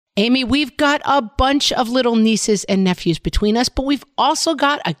Amy, we've got a bunch of little nieces and nephews between us, but we've also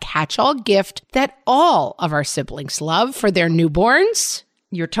got a catch-all gift that all of our siblings love for their newborns.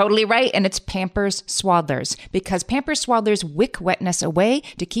 You're totally right, and it's Pampers Swaddlers, because Pampers Swaddlers wick wetness away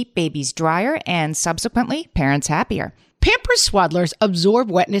to keep babies drier and subsequently parents happier. Pampers Swaddlers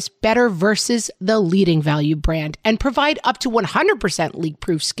absorb wetness better versus the leading value brand and provide up to 100%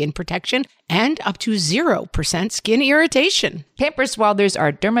 leak-proof skin protection and up to 0% skin irritation. Pampers Swaddlers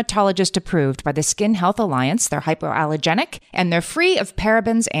are dermatologist approved by the Skin Health Alliance. They're hypoallergenic and they're free of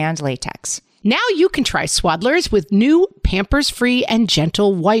parabens and latex. Now you can try Swaddlers with new Pampers-free and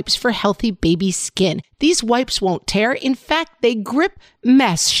gentle wipes for healthy baby skin. These wipes won't tear. In fact, they grip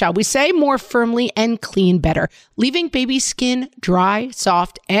mess, shall we say, more firmly and clean better, leaving baby skin dry,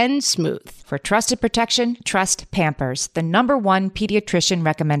 soft, and smooth. For trusted protection, trust Pampers, the #1 pediatrician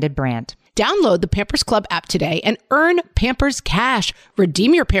recommended brand. Download the Pampers Club app today and earn Pampers Cash.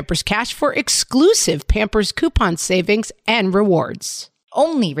 Redeem your Pampers Cash for exclusive Pampers coupon savings and rewards.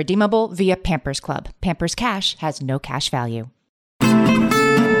 Only redeemable via Pampers Club. Pampers Cash has no cash value.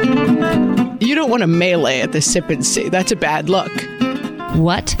 You don't want to melee at the sip and see. That's a bad look.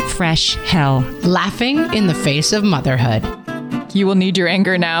 What fresh hell? Laughing in the face of motherhood. You will need your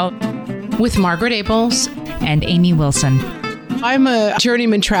anger now. With Margaret Abels and Amy Wilson. I'm a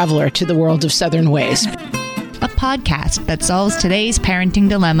journeyman traveler to the world of Southern ways. A podcast that solves today's parenting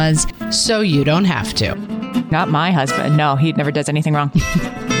dilemmas so you don't have to. Not my husband. No, he never does anything wrong.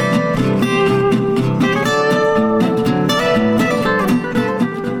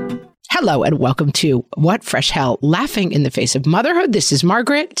 Hello and welcome to What Fresh Hell? Laughing in the Face of Motherhood. This is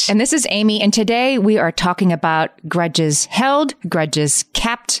Margaret. And this is Amy. And today we are talking about grudges held, grudges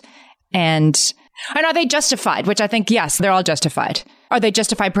kept, and are they justified? Which I think, yes, they're all justified. Are they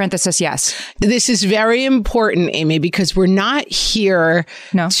justified? Parenthesis, yes. This is very important, Amy, because we're not here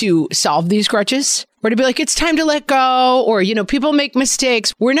to solve these grudges. Or to be like, it's time to let go. Or, people make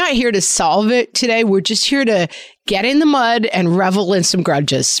mistakes. We're not here to solve it today. We're just here to get in the mud and revel in some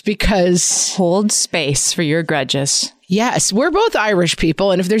grudges because... Hold space for your grudges. Yes, we're both Irish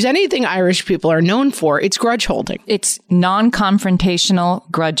people. And if there's anything Irish people are known for, it's grudge holding. It's non-confrontational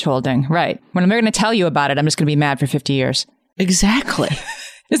grudge holding. Right. When I'm going to tell you about it, I'm just going to be mad for 50 years. Exactly.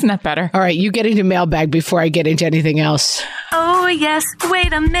 Isn't that better? All right, you get into mailbag before I get into anything else. Oh, yes.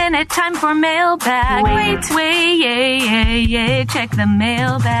 Wait a minute. Time for mailbag. Wait. Check the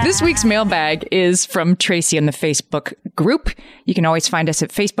mailbag. This week's mailbag is from Tracy in the Facebook group. You can always find us at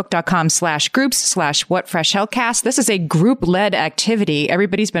facebook.com/groups/whatfreshhellcast. This is a group-led activity.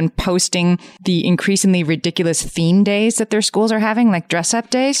 Everybody's been posting the increasingly ridiculous theme days that their schools are having, like dress-up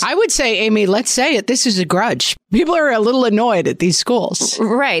days. I would say, Amy, let's say it. This is a grudge. People are a little annoyed at these schools.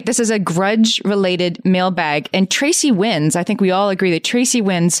 Right. This is a grudge-related mailbag. And Tracy wins. I think we all agree that Tracy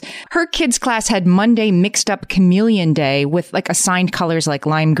wins. Her kids' class had Monday mixed up Chameleon Day with like assigned colors like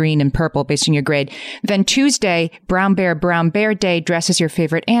lime green and purple based on your grade. Then Tuesday, Brown Bear Day, dress as your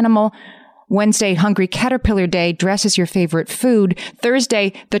favorite animal. Wednesday, Hungry Caterpillar Day, dress as your favorite food.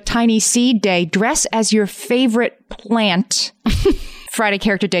 Thursday, the Tiny Seed Day, dress as your favorite plant. Friday,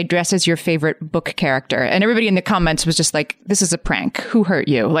 Character Day, dress as your favorite book character. And everybody in the comments was just like, this is a prank. Who hurt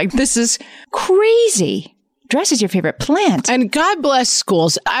you? Like, this is crazy. Dress as your favorite plant. And God bless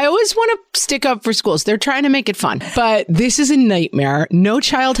schools. I always want to stick up for schools. They're trying to make it fun. But this is a nightmare. No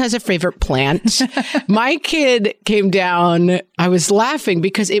child has a favorite plant. My kid came down. I was laughing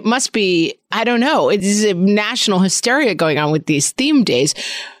because it must be, I don't know, it's a national hysteria going on with these theme days.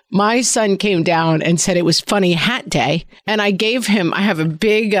 My son came down and said it was funny hat day. And I gave him, I have a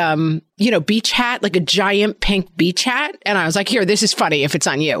big, beach hat, like a giant pink beach hat. And I was like, here, this is funny if it's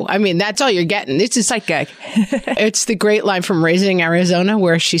on you. I mean, that's all you're getting. This is sight gag. It's the great line from Raising Arizona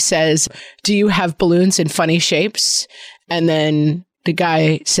where she says, do you have balloons in funny shapes? And then the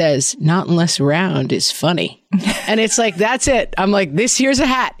guy says, not unless round is funny. And it's like, that's it. I'm like, here's a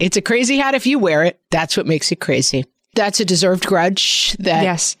hat. It's a crazy hat if you wear it. That's what makes it crazy. That's a deserved grudge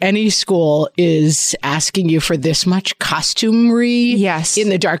that any school is asking you for this much costumery in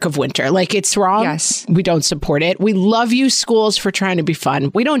the dark of winter. Like, it's wrong. Yes. We don't support it. We love you, schools, for trying to be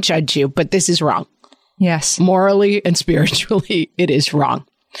fun. We don't judge you, but this is wrong. Yes. Morally and spiritually, it is wrong.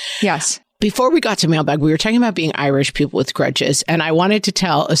 Yes. Before we got to mailbag, we were talking about being Irish people with grudges. And I wanted to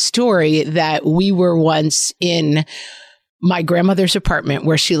tell a story that we were once in my grandmother's apartment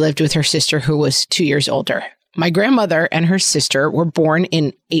where she lived with her sister who was 2 years older. My grandmother and her sister were born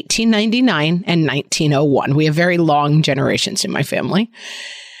in 1899 and 1901. We have very long generations in my family.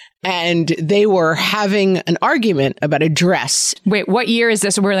 and they were having an argument about a dress. Wait, what year is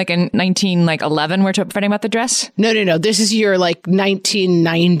this? We're like in 1911. We're fighting about the dress? No. This is year like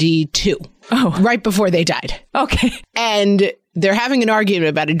 1992. Oh. Right before they died. Okay. And they're having an argument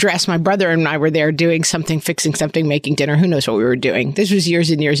about a dress. My brother and I were there doing something, fixing something, making dinner. Who knows what we were doing? This was years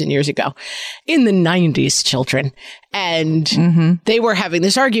and years and years ago. In the 90s, children. And they were having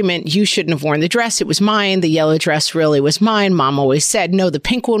this argument. You shouldn't have worn the dress. It was mine. The yellow dress really was mine. Mom always said, no, the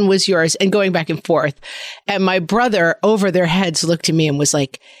pink one was yours. And going back and forth. And my brother, over their heads, looked at me and was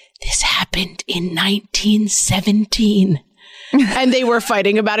like, this happened in 1917. And they were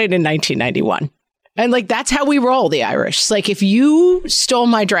fighting about it in 1991. And like, that's how we roll, the Irish. It's like, if you stole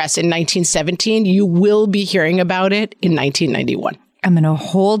my dress in 1917, you will be hearing about it in 1991. I'm going to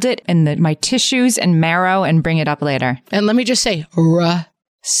hold it in my tissues and marrow and bring it up later. And let me just say,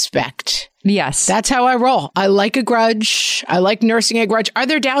 respect. Yes. That's how I roll. I like a grudge. I like nursing a grudge. Are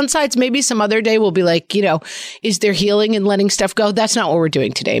there downsides? Maybe some other day we'll be like, is there healing and letting stuff go? That's not what we're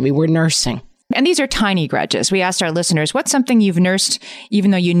doing today. I mean, we're nursing. And these are tiny grudges. We asked our listeners, what's something you've nursed,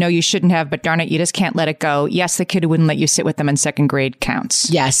 even though you know you shouldn't have, but darn it, you just can't let it go. Yes, the kid who wouldn't let you sit with them in second grade counts.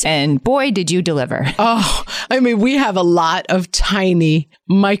 Yes. And boy, did you deliver. Oh, I mean, we have a lot of tiny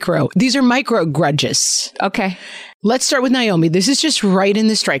these are micro grudges. Okay. Let's start with Naomi. This is just right in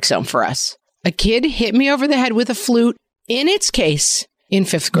the strike zone for us. A kid hit me over the head with a flute, in its case, in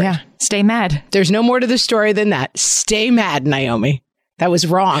 5th grade. Yeah. Stay mad. There's no more to the story than that. Stay mad, Naomi. That was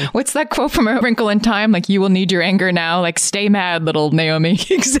wrong. What's that quote from A Wrinkle in Time? Like, you will need your anger now. Like, stay mad, little Naomi.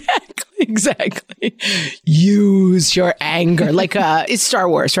 Exactly. Use your anger. Like, it's Star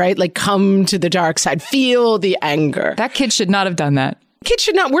Wars, right? Like, come to the dark side. Feel the anger. That kid should not have done that. Kid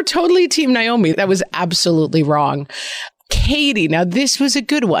should not. We're totally Team Naomi. That was absolutely wrong. Katie, now this was a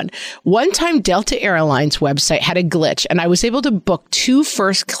good one. One time, Delta Airlines website had a glitch, and I was able to book 2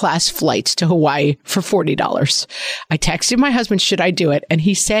 first-class flights to Hawaii for $40. I texted my husband, should I do it? And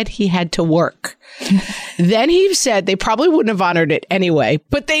he said he had to work. Then he said they probably wouldn't have honored it anyway,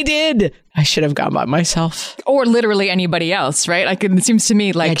 but they did. I should have gone by myself. Or literally anybody else, right? Like, it seems to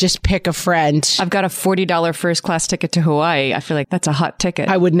me like... Yeah, just pick a friend. I've got a $40 first-class ticket to Hawaii. I feel like that's a hot ticket.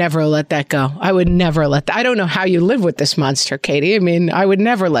 I would never let that go. I don't know how you live with this monster, Katie. I mean, I would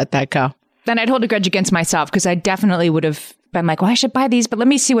never let that go. Then I'd hold a grudge against myself because I definitely would have been like, well, I should buy these, but let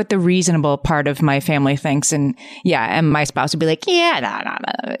me see what the reasonable part of my family thinks. And and my spouse would be like, no.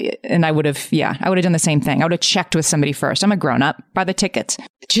 And I would have done the same thing. I would have checked with somebody first. I'm a grown up. Buy the tickets.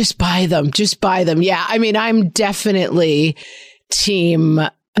 Just buy them. Yeah. I mean, I'm definitely team.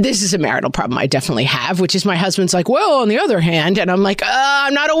 This is a marital problem I definitely have, which is my husband's like, well, on the other hand, and I'm like,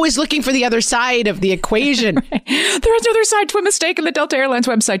 I'm not always looking for the other side of the equation. Right. There is no other side to a mistake in the Delta Airlines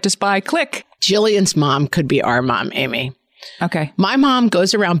website. Just buy, click. Jillian's mom could be our mom, Amy. Okay. My mom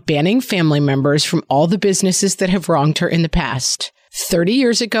goes around banning family members from all the businesses that have wronged her in the past. 30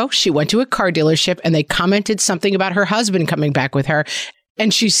 years ago, she went to a car dealership and they commented something about her husband coming back with her.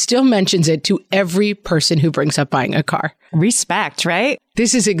 And she still mentions it to every person who brings up buying a car. Respect, right?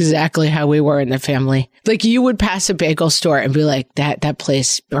 This is exactly how we were in the family. Like, you would pass a bagel store and be like, that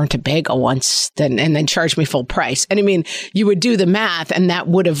place burnt a bagel once, and then charge me full price. And I mean, you would do the math and that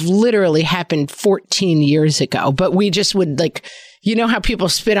would have literally happened 14 years ago. But we just would, like, you know how people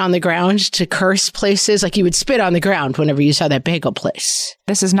spit on the ground to curse places? Like, you would spit on the ground whenever you saw that bagel place.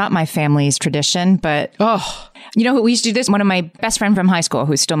 This is not my family's tradition, but... You know, we used to do this. One of my best friend from high school,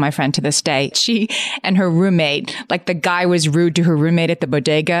 who's still my friend to this day, she and her roommate, like, the guy was rude to her roommate at the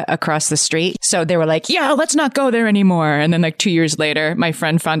bodega across the street. So they were like, yeah, let's not go there anymore. And then like 2 years later, my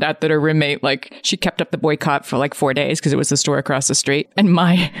friend found out that her roommate, like, she kept up the boycott for like 4 days because it was the store across the street. And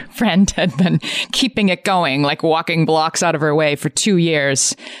my friend had been keeping it going, like walking blocks out of her way for 2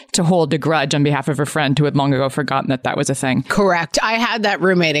 years to hold a grudge on behalf of her friend who had long ago forgotten that was a thing. Correct. I had that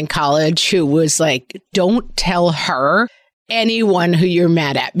roommate in college who was like, don't tell her anyone who you're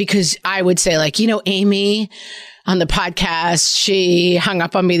mad at, because I would say, like, Amy on the podcast, she hung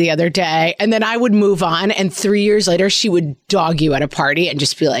up on me the other day, and then I would move on, and 3 years later she would dog you at a party and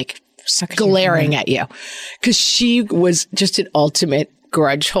just be like glaring at you because she was just an ultimate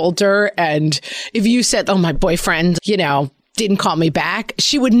grudge holder. And if you said, oh, my boyfriend, didn't call me back,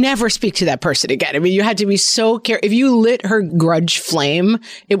 she would never speak to that person again. I mean, you had to be so careful. If you lit her grudge flame,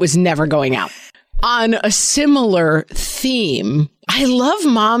 it was never going out. On a similar theme, I love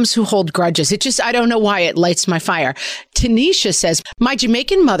moms who hold grudges. I don't know why it lights my fire. Tanisha says, my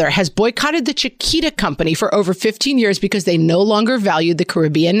Jamaican mother has boycotted the Chiquita company for over 15 years because they no longer value the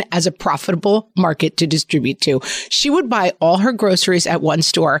Caribbean as a profitable market to distribute to. She would buy all her groceries at one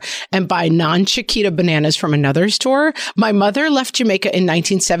store and buy non-Chiquita bananas from another store. My mother left Jamaica in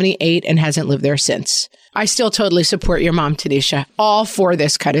 1978 and hasn't lived there since. I still totally support your mom, Tanisha. All for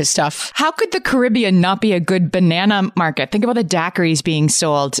this kind of stuff. How could the Caribbean not be a good banana market? Think about the daiquiris being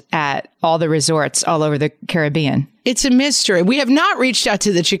sold at all the resorts all over the Caribbean. It's a mystery. We have not reached out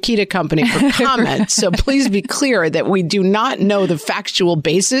to the Chiquita company for comment, so please be clear that we do not know the factual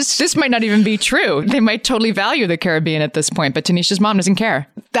basis. This might not even be true. They might totally value the Caribbean at this point, but Tanisha's mom doesn't care.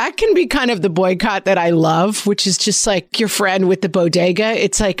 That can be kind of the boycott that I love, which is just like your friend with the bodega.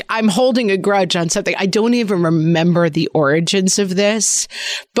 It's like, I'm holding a grudge on something. I don't even remember the origins of this,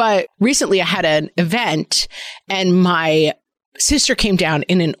 but recently I had an event and my sister came down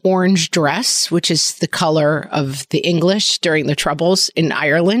in an orange dress, which is the color of the English during the Troubles in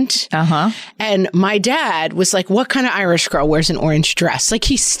Ireland. And my dad was like, what kind of Irish girl wears an orange dress? Like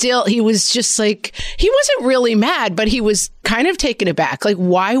he was just like, he wasn't really mad, but he was kind of taken aback. Like,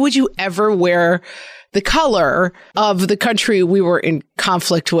 why would you ever wear the color of the country we were in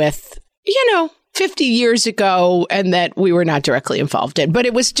conflict with, 50 years ago, and that we were not directly involved in? But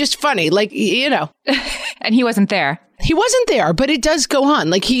it was just funny, And he wasn't there. He wasn't there, but it does go on.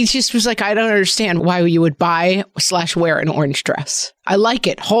 Like, he just was like, I don't understand why you would buy/wear an orange dress. I like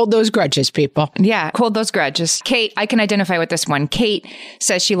it. Hold those grudges, people. Yeah, hold those grudges. Kate, I can identify with this one. Kate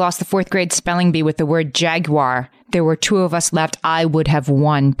says she lost the 4th grade spelling bee with the word jaguar. There were 2 of us left. I would have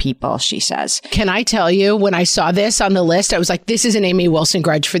won, people, she says. Can I tell you, when I saw this on the list, I was like, this is an Amy Wilson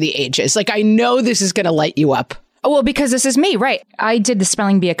grudge for the ages. Like, I know this is going to light you up. Oh, well, because this is me, right? I did the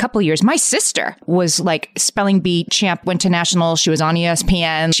spelling bee a couple of years. My sister was like spelling bee champ, went to nationals. She was on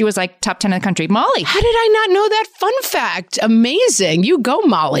ESPN. She was like top 10 in the country. Molly. How did I not know that fun fact? Amazing. You go,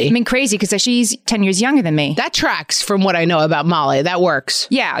 Molly. I mean, crazy because she's 10 years younger than me. That tracks from what I know about Molly. That works.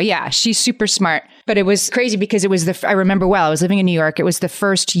 Yeah. She's super smart. But it was crazy because it was I remember well, I was living in New York. It was the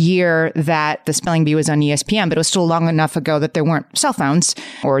first year that the spelling bee was on ESPN, but it was still long enough ago that there weren't cell phones,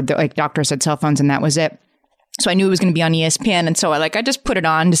 or like doctors had cell phones, and that was it. So I knew it was going to be on ESPN. And so I just put it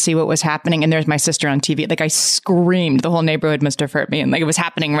on to see what was happening. And there's my sister on TV. Like, I screamed. The whole neighborhood must have heard me. And like, it was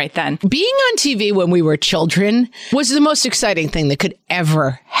happening right then. Being on TV when we were children was the most exciting thing that could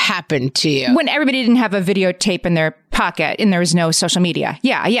ever happen to you. When everybody didn't have a videotape in their pocket and there was no social media.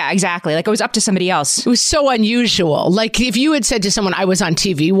 Yeah, exactly. Like, it was up to somebody else. It was so unusual. Like, if you had said to someone, I was on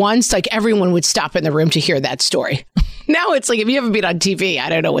TV once, like, everyone would stop in the room to hear that story. Now it's like, if you haven't been on TV, I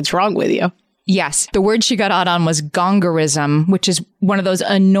don't know what's wrong with you. Yes. The word she got out on was gongorism, which is one of those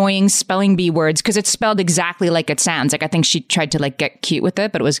annoying spelling bee words because it's spelled exactly like it sounds. Like, I think she tried to get cute with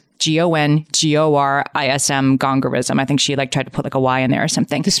it, but it was Gongorism, gongorism. I think she tried to put a Y in there or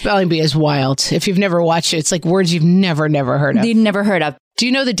something. The spelling bee is wild. If you've never watched it, it's like words you've never heard of. You've never heard of. Do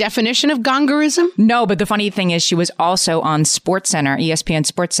you know the definition of gongorism? No, but the funny thing is she was also on SportsCenter, ESPN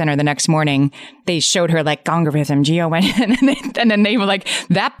SportsCenter the next morning. They showed her gongorism, G-O-N, and then they were like,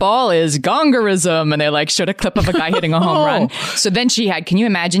 that ball is gongorism. And they showed a clip of a guy hitting a home run. So then she had, can you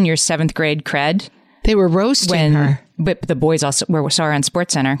imagine your 7th grade cred? They were roasting her. But the boys also saw her on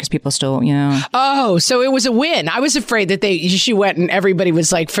SportsCenter because people still, Oh, so it was a win. I was afraid that she went and everybody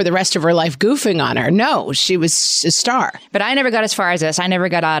was for the rest of her life goofing on her. No, she was a star. But I never got as far as this. I never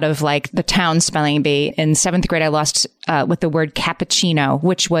got out of the town spelling bee. In 7th grade, I lost with the word cappuccino,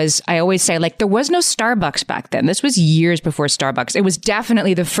 which was, I always say, there was no Starbucks back then. This was years before Starbucks. It was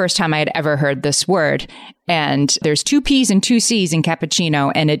definitely the first time I had ever heard this word. And there's 2 P's and 2 C's in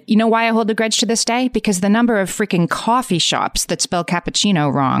cappuccino. And you know why I hold a grudge to this day? Because the number of freaking coffee shops that spell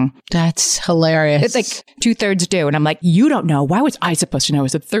cappuccino wrong. That's hilarious. It's 2/3 do. And I'm like, you don't know. Why was I supposed to know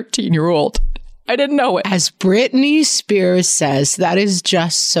as a 13-year-old? I didn't know it. As Britney Spears says, that is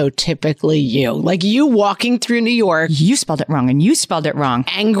just so typically you. You walking through New York. You spelled it wrong and you spelled it wrong.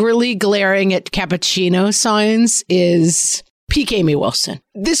 Angrily glaring at cappuccino signs is peak Amy Wilson.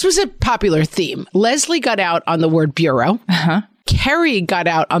 This was a popular theme. Leslie got out on the word bureau. Carrie got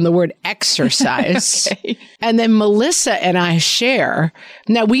out on the word exercise. Okay. And then Melissa and I share.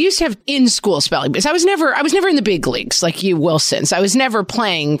 Now, we used to have in-school spelling bees. I was never in the big leagues like you Wilsons. I was never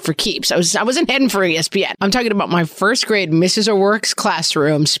playing for keeps. I wasn't heading for ESPN. I'm talking about my 1st grade Mrs. O'Rourke's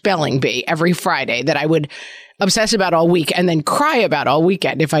classroom spelling bee every Friday that I would obsess about all week and then cry about all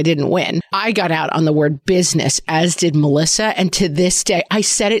weekend if I didn't win. I got out on the word business, as did Melissa. And to this day, I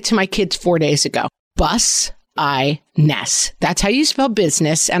said it to my kids 4 days ago. Bus, B-I-N-E-S. That's how you spell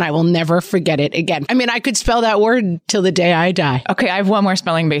business, and I will never forget it again. I mean, I could spell that word till the day I die. Okay, I have one more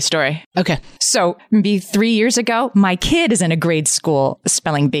spelling bee story. Okay. So maybe 3 years ago, my kid is in a grade school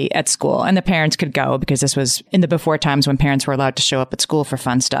spelling bee at school, and the parents could go because this was in the before times when parents were allowed to show up at school for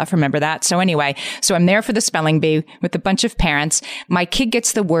fun stuff. Remember that? So anyway, so I'm there for the spelling bee with a bunch of parents. My kid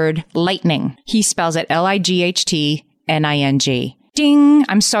gets the word lightning. He spells it Lightning. Ding.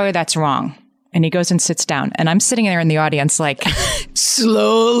 I'm sorry, that's wrong. And he goes and sits down. And I'm sitting there in the audience like...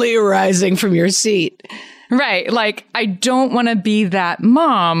 slowly rising from your seat. Right. Like, I don't want to be that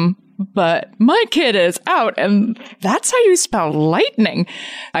mom, but my kid is out. And that's how you spell lightning.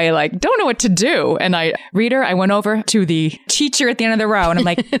 I don't know what to do. And I went over to the teacher at the end of the row. And I'm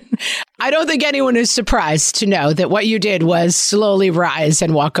like... I don't think anyone is surprised to know that what you did was slowly rise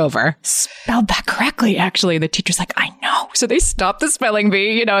and walk over. Spelled that correctly, actually. The teacher's like, I know. So they stopped the spelling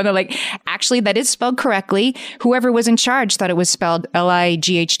bee, and they're like, actually, that is spelled correctly. Whoever was in charge thought it was spelled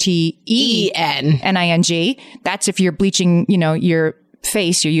Lightning. That's if you're bleaching, your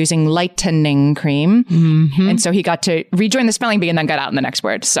face, you're using lightening cream. Mm-hmm. And so he got to rejoin the spelling bee and then got out in the next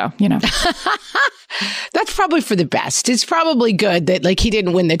word. So, That's probably for the best. It's probably good that he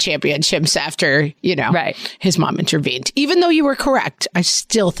didn't win the championships after, right. His mom intervened. Even though you were correct, I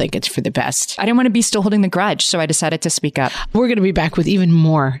still think it's for the best. I didn't want to be still holding the grudge, so I decided to speak up. We're going to be back with even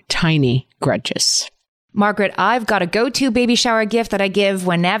more tiny grudges. Margaret, I've got a go-to baby shower gift that I give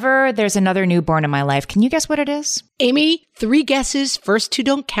whenever there's another newborn in my life. Can you guess what it is? Amy, 3 guesses. First 2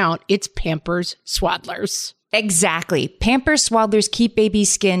 don't count. It's Pampers Swaddlers. Exactly. Pampers Swaddlers keep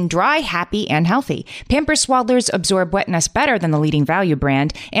baby's skin dry, happy, and healthy. Pampers Swaddlers absorb wetness better than the leading value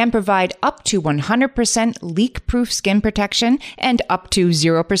brand and provide up to 100% leak-proof skin protection and up to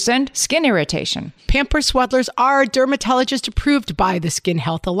 0% skin irritation. Pampers Swaddlers are dermatologist approved by the Skin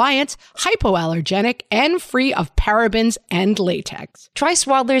Health Alliance, hypoallergenic, and free of parabens and latex. Try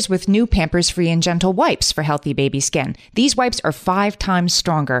Swaddlers with new Pampers Free and Gentle wipes for healthy baby skin. These wipes are 5 times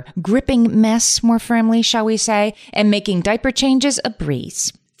stronger, gripping mess more firmly, shall we say, and making diaper changes a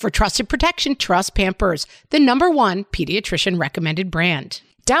breeze. For trusted protection, trust Pampers, the #1 pediatrician recommended brand.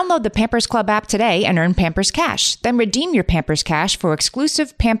 Download the Pampers Club app today and earn Pampers Cash. Then redeem your Pampers Cash for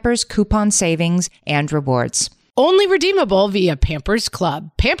exclusive Pampers coupon savings and rewards. Only redeemable via Pampers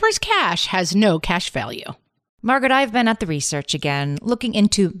Club. Pampers Cash has no cash value. Margaret, I've been at the research again, looking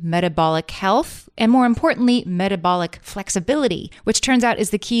into metabolic health and, more importantly, metabolic flexibility, which turns out is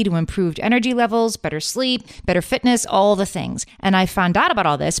the key to improved energy levels, better sleep, better fitness, all the things. And I found out about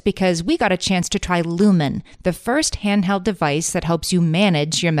all this because we got a chance to try Lumen, the first handheld device that helps you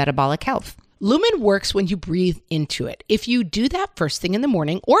manage your metabolic health. Lumen works when you breathe into it. If you do that first thing in the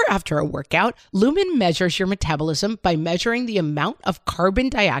morning or after a workout, Lumen measures your metabolism by measuring the amount of carbon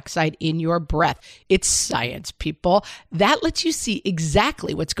dioxide in your breath. It's science, people. That lets you see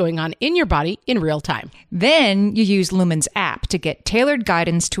exactly what's going on in your body in real time. Then you use Lumen's app to get tailored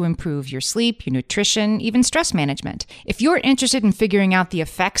guidance to improve your sleep, your nutrition, even stress management. If you're interested in figuring out the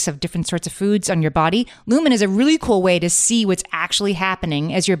effects of different sorts of foods on your body, Lumen is a really cool way to see what's actually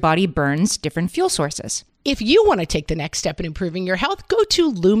happening as your body burns different fuel sources. If you want to take the next step in improving your health, go to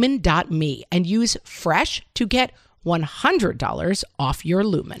lumen.me and use FRESH to get $100 off your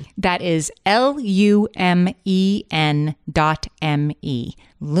Lumen. That is LUMEN.ME.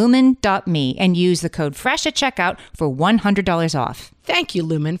 Lumen.me, and use the code FRESH at checkout for $100 off. Thank you,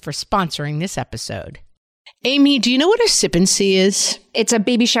 Lumen, for sponsoring this episode. Amy, do you know what a sip and see is? It's a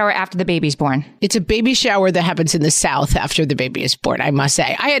baby shower after the baby's born. It's a baby shower that happens in the South after the baby is born, I must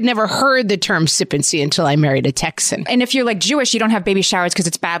say. I had never heard the term sip and see until I married a Texan. And if you're Jewish, you don't have baby showers because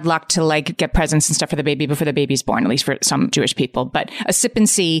it's bad luck to get presents and stuff for the baby before the baby's born, at least for some Jewish people. But a sip and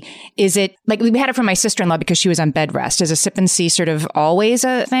see, is it, we had it from my sister-in-law because she was on bed rest. Is a sip and see sort of always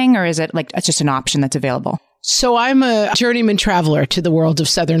a thing, or is it it's just an option that's available? So I'm a journeyman traveler to the world of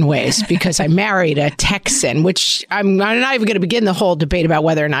Southern ways because I married a Texan, which I'm not even going to begin the whole debate about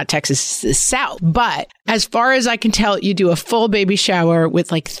whether or not Texas is South. But as far as I can tell, you do a full baby shower with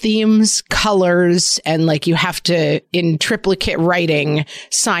themes, colors, and you have to, in triplicate writing,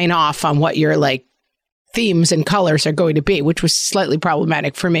 sign off on what your themes and colors are going to be, which was slightly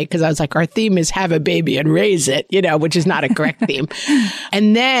problematic for me because I was our theme is have a baby and raise it, which is not a correct theme.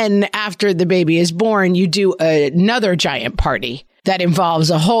 And then after the baby is born, you do another giant party that involves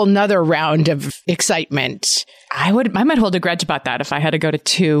a whole nother round of excitement. I might hold a grudge about that if I had to go to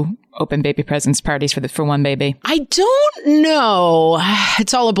 2 open baby presents parties for one baby? I don't know.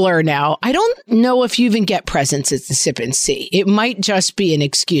 It's all a blur now. I don't know if you even get presents at the sip and see. It might just be an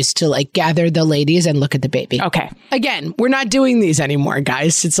excuse to like gather the ladies and look at the baby. Okay. Again, we're not doing these anymore,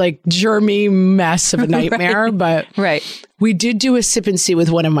 guys. It's like germy mess of a nightmare, but we did do a sip and see with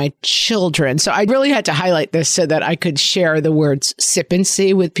one of my children. So I really had to highlight this so that I could share the words sip and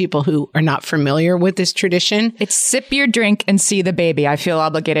see with people who are not familiar with this tradition. It's sip your drink and see the baby. I feel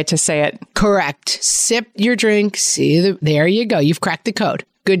obligated to say it. Correct. Sip your drink, there you go. You've cracked the code.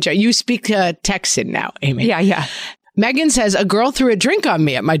 Good job. You speak Texan now, Amy. Yeah. Megan says, a girl threw a drink on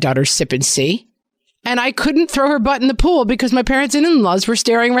me at my daughter's sip and see, and I couldn't throw her butt in the pool because my parents and in-laws were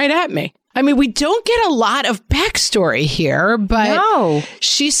staring right at me. I mean, we don't get a lot of backstory here, but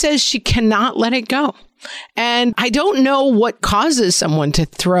she says she cannot let it go. And I don't know what causes someone to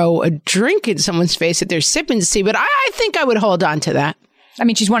throw a drink in someone's face at their sip and see, but I think I would hold on to that. I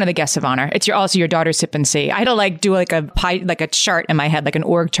mean, she's one of the guests of honor. It's also your daughter's sip and see. I had to do a chart in my head, like an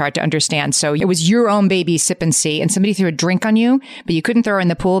org chart to understand. So it was your own baby's sip and see, and somebody threw a drink on you, but you couldn't throw her in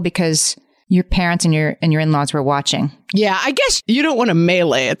the pool because your parents and your in-laws were watching. Yeah, I guess you don't want to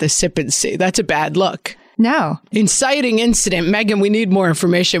melee at the sip and see. That's a bad look. No. Inciting incident. Megan, we need more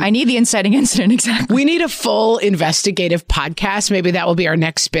information. I need the inciting incident, exactly. We need a full investigative podcast. Maybe that will be our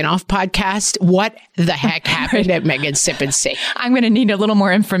next spin-off podcast. What the heck happened at Megan's Sip and See? I'm going to need a little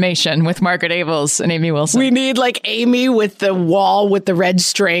more information with Margaret Avels and Amy Wilson. We need Amy with the wall with the red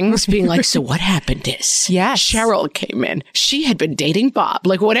strings being like, so what happened is Cheryl came in. She had been dating Bob.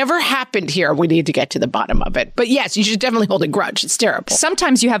 Whatever happened here, we need to get to the bottom of it. But yes, you should definitely hold a grudge. It's terrible.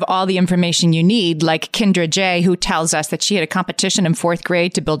 Sometimes you have all the information you need, like Kendra J, who tells us that she had a competition in 4th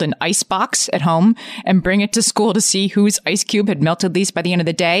grade to build an ice box at home and bring it to school to see whose ice cube had melted least by the end of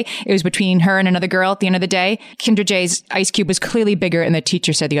the day. It was between her and another girl at the end of the day. Kendra J's ice cube was clearly bigger, and the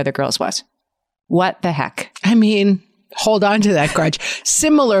teacher said the other girl's was. What the heck? I mean, hold on to that grudge.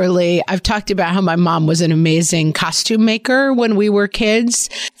 Similarly, I've talked about how my mom was an amazing costume maker when we were kids.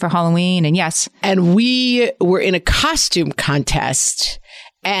 For Halloween, and yes. And we were in a costume contest,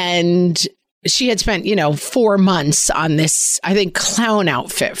 and she had spent, 4 months on this, I think, clown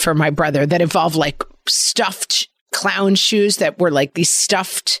outfit for my brother that involved stuffed clown shoes that were these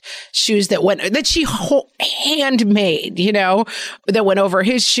stuffed shoes that she handmade, that went over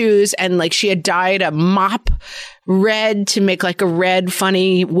his shoes. And she had dyed a mop red to make a red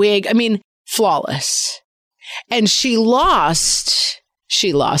funny wig. I mean, flawless. And she lost.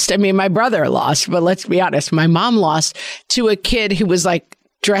 I mean, my brother lost, but let's be honest, my mom lost to a kid who was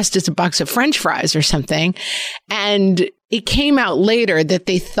dressed as a box of French fries or something. And it came out later that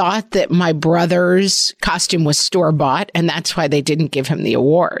they thought that my brother's costume was store-bought, and that's why they didn't give him the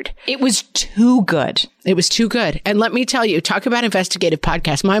award. It was too good. It was too good. And let me tell you, talk about investigative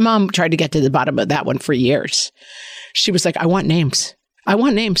podcasts. My mom tried to get to the bottom of that one for years. She was like, I want names.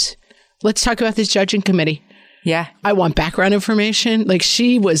 Let's talk about this judging committee. Yeah. I want background information.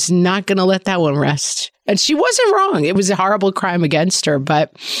 She was not going to let that one rest. And she wasn't wrong. It was a horrible crime against her.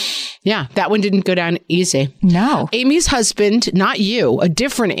 But yeah, that one didn't go down easy. No. Amy's husband, not you, a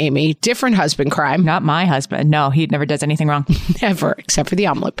different Amy, different husband crime. Not my husband. No, he never does anything wrong. Never, except for the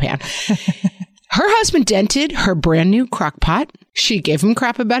omelet pan. Her husband dented her brand new crock pot. She gave him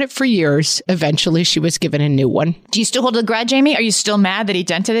crap about it for years. Eventually, she was given a new one. Do you still hold a grudge, Amy? Are you still mad that he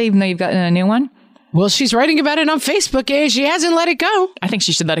dented it even though you've gotten a new one? Well, she's writing about it on Facebook, and she hasn't let it go. I think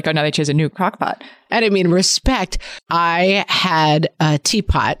she should let it go now that she has a new crock pot. And I mean, respect. I had a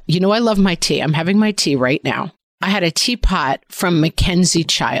teapot. I love my tea. I'm having my tea right now. I had a teapot from Mackenzie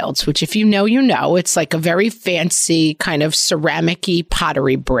Childs, which if you know, it's a very fancy kind of ceramic-y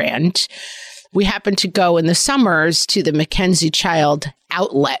pottery brand. We happen to go in the summers to the Mackenzie Child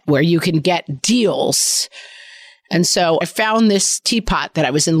outlet where you can get deals. And so I found this teapot that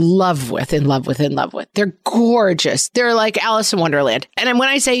I was in love with. They're gorgeous. They're like Alice in Wonderland. And when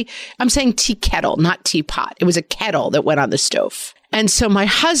I'm saying tea kettle, not teapot. It was a kettle that went on the stove. And so my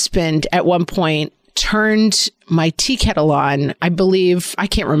husband at one point turned my tea kettle on, I believe, I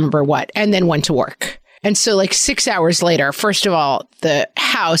can't remember what, and then went to work. And so 6 hours later, first of all, the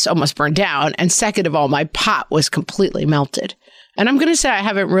house almost burned down. And second of all, my pot was completely melted. And I'm going to say I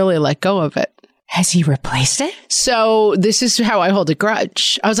haven't really let go of it. Has he replaced it? So this is how I hold a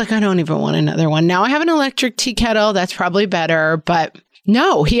grudge. I was like, I don't even want another one. Now I have an electric tea kettle. That's probably better. But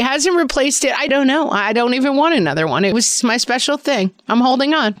no, he hasn't replaced it. I don't know. I don't even want another one. It was my special thing. I'm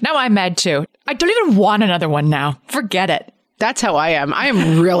holding on. Now I'm mad too. I don't even want another one now. Forget it. That's how I am. I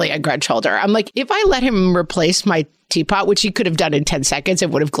am really a grudge holder. I'm like, if I let him replace my teapot, which he could have done in 10 seconds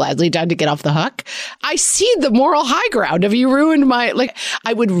and would have gladly done to get off the hook. I see the moral high ground of you ruined my, like,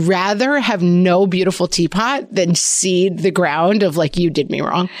 I would rather have no beautiful teapot than cede the ground of like, you did me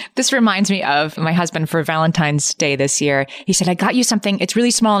wrong. This reminds me of my husband for Valentine's Day this year. He said, I got you something. It's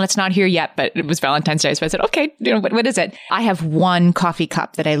really small and it's not here yet, but it was Valentine's Day. So I said, okay, what is it? I have one coffee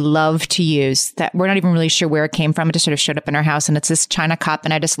cup that I love to use that we're not even really sure where it came from. It just sort of showed up in our house, and it's this China cup,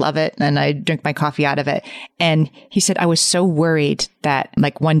 and I just love it. And I drink my coffee out of it. And he said, I was so worried that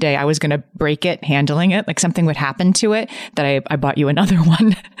like one day I was going to break it handling it, like something would happen to it, that I bought you another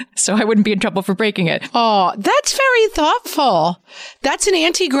one so I wouldn't be in trouble for breaking it. Oh, that's very thoughtful. That's an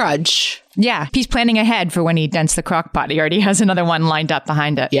anti-grudge. Yeah. He's planning ahead for when he dents the crock pot. He already has another one lined up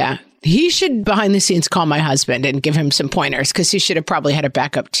behind it. Yeah. He should, behind the scenes, call my husband and give him some pointers, because he should have probably had a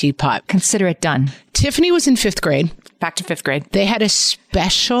backup teapot. Consider it done. Tiffany was in 5th grade. Back to 5th grade. They had a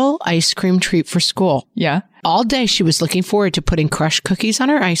special ice cream treat for school. Yeah. All day she was looking forward to putting crushed cookies on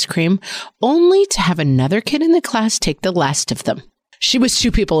her ice cream, only to have another kid in the class take the last of them. She was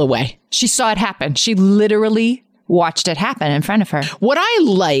 2 people away. She saw it happen. She literally watched it happen in front of her. What I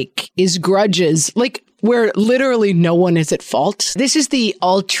like is grudges, like where literally no one is at fault. This is the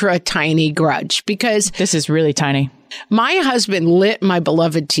ultra tiny grudge, because this is really tiny. My husband lit my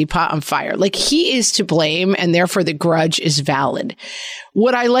beloved teapot on fire. Like, he is to blame, and therefore the grudge is valid.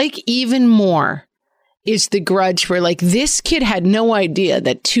 What I like even more is the grudge where, like, this kid had no idea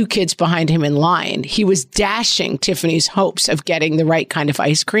that 2 kids behind him in line, he was dashing Tiffany's hopes of getting the right kind of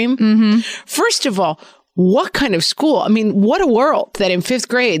ice cream. Mm-hmm. First of all, what kind of school? I mean, what a world that in 5th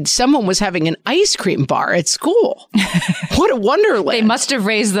grade, someone was having an ice cream bar at school. What a wonderland. They must have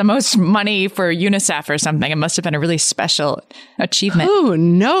raised the most money for UNICEF or something. It must have been a really special achievement. Who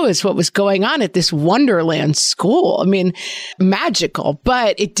knows what was going on at this wonderland school? I mean, magical.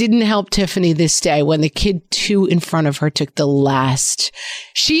 But it didn't help Tiffany this day when the kid 2 in front of her took the last.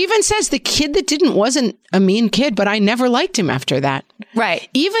 She even says the kid that didn't wasn't a mean kid, but I never liked him after that. Right.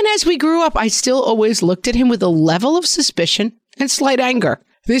 Even as we grew up, I still always looked at him with a level of suspicion and slight anger.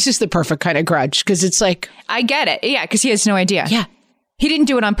 This is the perfect kind of grudge, because it's like, I get it. Yeah, because he has no idea. Yeah. He didn't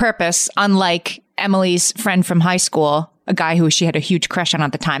do it on purpose, unlike Emily's friend from high school, a guy who she had a huge crush on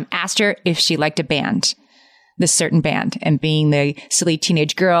at the time, asked her if she liked a band, this certain band. And being the silly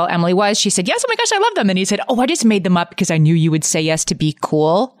teenage girl Emily was, she said, yes, oh my gosh, I love them. And he said, oh, I just made them up because I knew you would say yes to be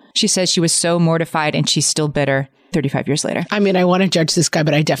cool. She says she was so mortified, and she's still bitter 35 years later. I mean, I want to judge this guy,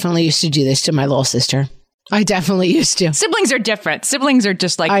 but I definitely used to do this to my little sister. I definitely used to. Siblings are different. Siblings are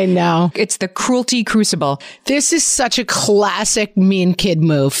just like, I know. It's the cruelty crucible. This is such a classic mean kid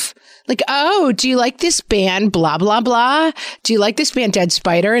move. Like, oh, do you like this band? Blah, blah, blah. Do you like this band, Dead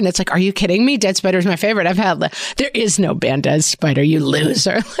Spider? And it's like, are you kidding me? Dead Spider is my favorite. There is no band, Dead Spider, you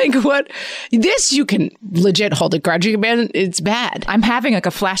loser. Like, what? This, you can legit hold a grudge against. It's bad. I'm having like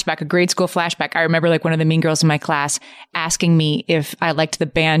a flashback, a grade school flashback. I remember like one of the mean girls in my class asking me if I liked the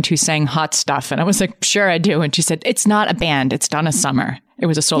band who sang Hot Stuff. And I was like, sure, I do. And she said, it's not a band. It's Donna Summer. It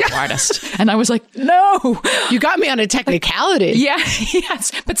was a solo artist. And I was like, no. You got me on a technicality. Yeah,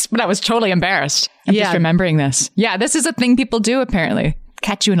 yes. But I was totally embarrassed. I'm just remembering this. Yeah, this is a thing people do, apparently.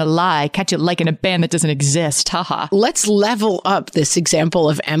 Catch you in a lie. Catch you like in a band that doesn't exist. Haha. Let's level up this example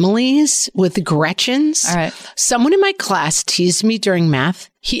of Emily's with Gretchen's. All right. Someone in my class teased me during math.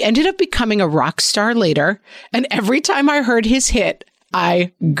 He ended up becoming a rock star later. And every time I heard his hit,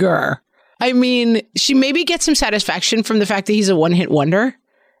 I grr. I mean, she maybe gets some satisfaction from the fact that he's a one-hit wonder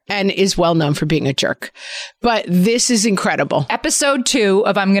and is well known for being a jerk. But this is incredible. Episode 2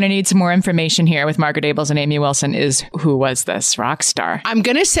 of I'm going to need some more information here with Margaret Abels and Amy Wilson is, who was this rock star? I'm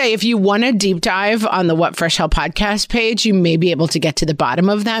going to say, if you want a deep dive on the What Fresh Hell podcast page, you may be able to get to the bottom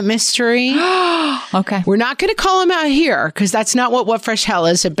of that mystery. Okay. We're not going to call him out here, because that's not what Fresh Hell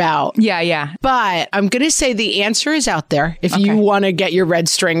is about. Yeah. But I'm going to say the answer is out there. If you want to get your red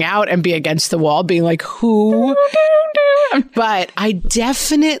string out and be against the wall, being like, who? But I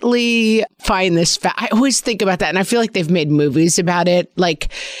definitely find this, I always think about that. And I feel like they've made movies about it.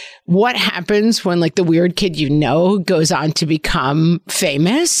 Like, what happens when like the weird kid you know goes on to become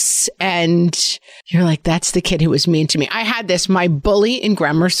famous, and you're like, that's the kid who was mean to me. I had this, my bully in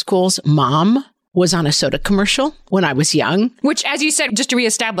grammar school's mom was on a soda commercial when I was young. Which, as you said, just to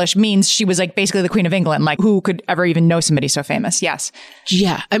reestablish, means she was like basically the Queen of England. Like, who could ever even know somebody so famous? Yes.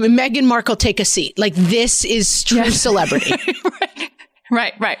 Yeah. I mean, Meghan Markle, take a seat. Like, this is true celebrity.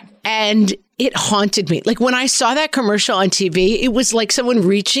 Right. And it haunted me. Like, when I saw that commercial on TV, it was like someone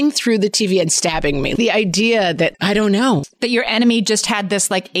reaching through the TV and stabbing me. The idea that, I don't know. That your enemy just had this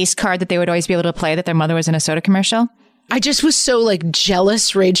like ace card that they would always be able to play, that their mother was in a soda commercial. I just was so like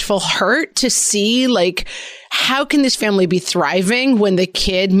jealous, rageful, hurt to see like, how can this family be thriving when the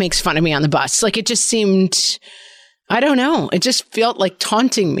kid makes fun of me on the bus? Like it just seemed, I don't know. It just felt like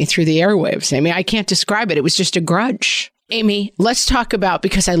taunting me through the airwaves. Amy, I can't describe it. It was just a grudge. Amy, let's talk about,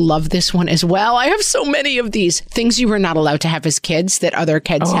 because I love this one as well. I have so many of these things you were not allowed to have as kids that other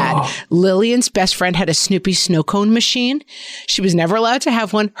kids had. Lillian's best friend had a Snoopy snow cone machine. She was never allowed to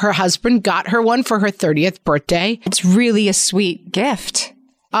have one. Her husband got her one for her 30th birthday. It's really a sweet gift.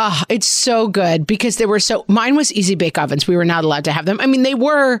 It's so good because mine was easy bake ovens. We were not allowed to have them. I mean, they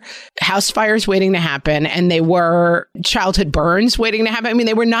were house fires waiting to happen and they were childhood burns waiting to happen. I mean,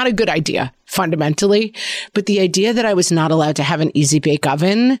 they were not a good idea fundamentally, but the idea that I was not allowed to have an easy bake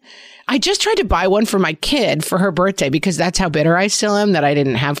oven, I just tried to buy one for my kid for her birthday because that's how bitter I still am that I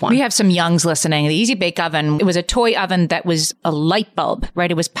didn't have one. We have some youngs listening. The Easy Bake Oven, it was a toy oven that was a light bulb, right?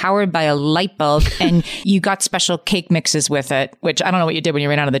 It was powered by a light bulb and you got special cake mixes with it, which I don't know what you did when you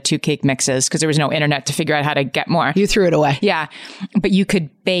ran out of the 2 cake mixes because there was no internet to figure out how to get more. You threw it away. Yeah. But you could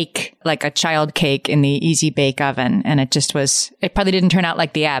bake like a child cake in the Easy Bake Oven. And it probably didn't turn out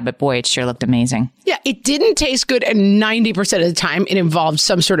like the ad, but boy, it sure looked amazing. Yeah, it didn't taste good. And 90% of the time it involved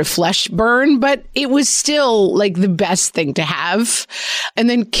some sort of flesh burn, but it was still like the best thing to have. And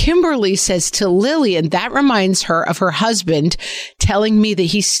then Kimberly says to Lillian, that reminds her of her husband telling me that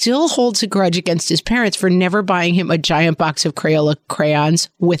he still holds a grudge against his parents for never buying him a giant box of Crayola crayons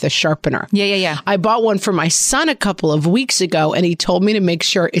with a sharpener. Yeah. I bought one for my son a couple of weeks ago and he told me to make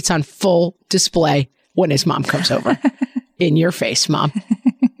sure it's on full display when his mom comes over. In your face, Mom.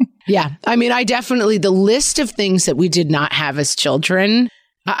 Yeah. I mean, the list of things that we did not have as children,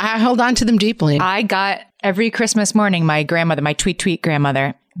 I held on to them deeply. I got every Christmas morning, my grandmother, my tweet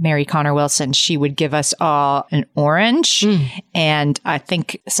grandmother, Mary Connor Wilson, she would give us all an orange and I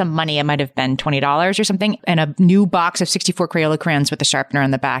think some money, it might have been $20 or something, and a new box of 64 Crayola crayons with a sharpener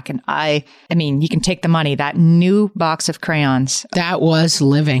on the back. And I mean, you can take the money, that new box of crayons. That was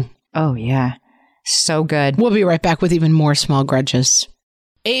living. Oh, yeah. So good. We'll be right back with even more small grudges.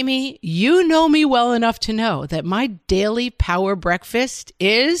 Amy, you know me well enough to know that my daily power breakfast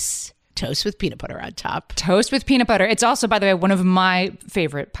is toast with peanut butter on top. Toast with peanut butter. It's also, by the way, one of my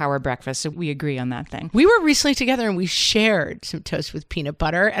favorite power breakfasts. So we agree on that thing. We were recently together and we shared some toast with peanut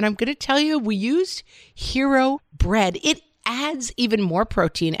butter. And I'm going to tell you, we used Hero bread. It adds even more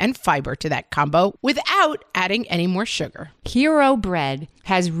protein and fiber to that combo without adding any more sugar. Hero bread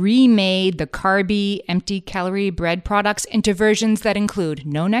has remade the carby, empty calorie bread products into versions that include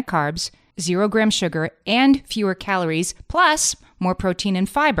no net carbs, 0 gram sugar, and fewer calories, plus more protein and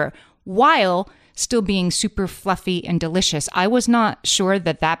fiber, while still being super fluffy and delicious. I was not sure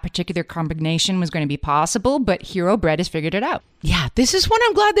that particular combination was going to be possible, but Hero Bread has figured it out. Yeah, this is one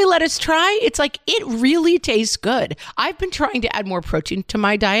I'm glad they let us try. It's like, it really tastes good. I've been trying to add more protein to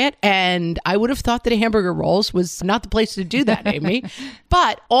my diet, and I would have thought that a hamburger rolls was not the place to do that, Amy.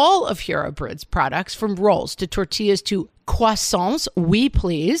 But all of Hero Bread's products, from rolls to tortillas to croissants, we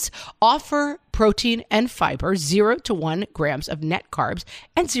please, offer protein and fiber, 0 to 1 grams of net carbs,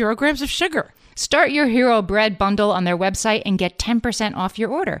 and 0 grams of sugar. Start your Hero Bread bundle on their website and get 10% off your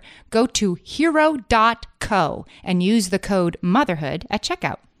order. Go to hero.co and use the code motherhood at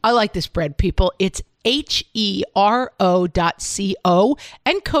checkout. I like this bread, people. It's HERO.co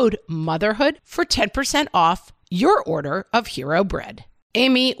and code motherhood for 10% off your order of Hero Bread.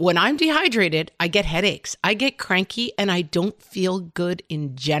 Amy, when I'm dehydrated, I get headaches, I get cranky, and I don't feel good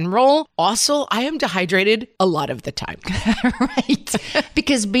in general. Also, I am dehydrated a lot of the time. Right.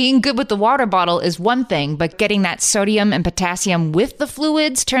 Because being good with the water bottle is one thing, but getting that sodium and potassium with the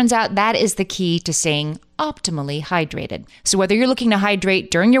fluids, turns out that is the key to staying optimally hydrated. So whether you're looking to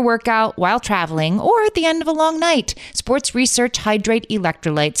hydrate during your workout, while traveling, or at the end of a long night, Sports Research Hydrate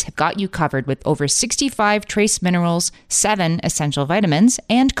Electrolytes have got you covered with over 65 trace minerals, 7 essential vitamins,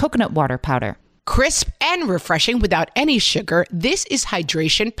 and coconut water powder. Crisp and refreshing without any sugar, this is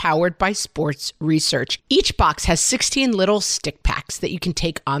hydration powered by Sports Research. Each box has 16 little stick packs that you can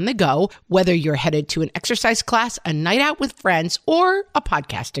take on the go, whether you're headed to an exercise class, a night out with friends, or a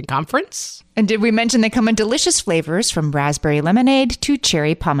podcasting conference. And did we mention they come in delicious flavors from raspberry lemonade to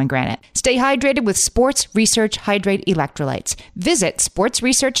cherry pomegranate? Stay hydrated with Sports Research Hydrate Electrolytes. Visit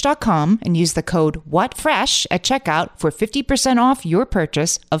sportsresearch.com and use the code WhatFresh at checkout for 50% off your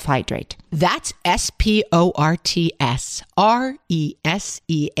purchase of Hydrate. That's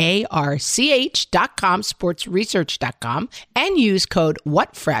SportsResearch.com, sportsresearch.com, and use code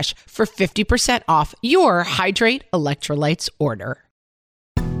WhatFresh for 50% off your Hydrate Electrolytes order.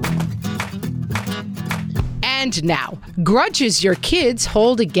 And now, grudges your kids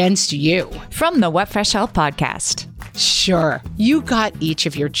hold against you. From the What Fresh Health Podcast. Sure, you got each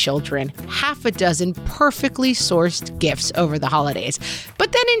of your children half a dozen perfectly sourced gifts over the holidays.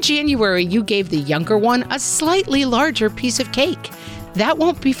 But then in January, you gave the younger one a slightly larger piece of cake. That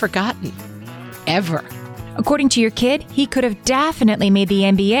won't be forgotten. Ever. According to your kid, he could have definitely made the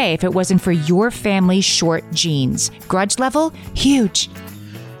NBA if it wasn't for your family's short genes. Grudge level? Huge.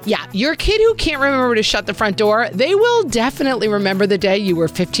 Yeah, your kid who can't remember to shut the front door, they will definitely remember the day you were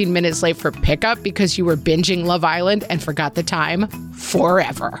 15 minutes late for pickup because you were binging Love Island and forgot the time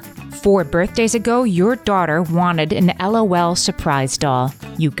forever. 4 birthdays ago, your daughter wanted an LOL surprise doll.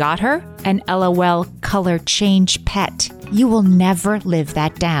 You got her an LOL color change pet. You will never live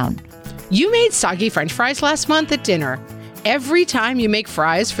that down. You made soggy French fries last month at dinner. Every time you make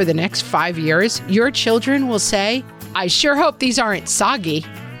fries for the next 5 years, your children will say, I sure hope these aren't soggy.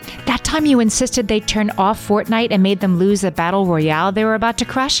 That time you insisted they turn off Fortnite and made them lose the battle royale they were about to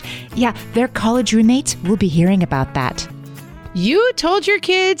crush? Yeah, their college roommates will be hearing about that. You told your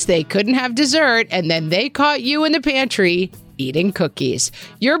kids they couldn't have dessert, and then they caught you in the pantry eating cookies.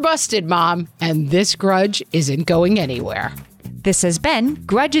 You're busted, Mom, and this grudge isn't going anywhere. This has been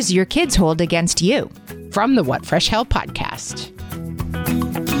Grudges Your Kids Hold Against You. From the What Fresh Hell podcast.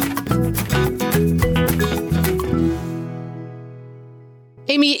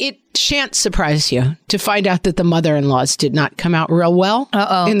 Amy, it shan't surprise you to find out that the mother-in-laws did not come out real well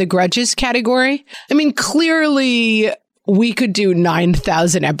in the grudges category. I mean, clearly we could do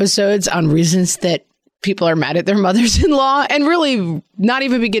 9,000 episodes on reasons that people are mad at their mothers-in-law and really not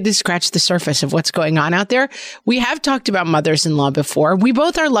even begin to scratch the surface of what's going on out there. We have talked about mothers-in-law before. We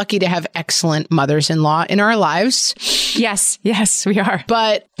both are lucky to have excellent mothers-in-law in our lives. Yes, we are.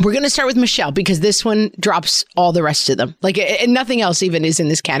 But we're going to start with Michelle because this one drops all the rest of them. Like, and nothing else even is in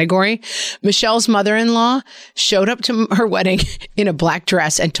this category. Michelle's mother-in-law showed up to her wedding in a black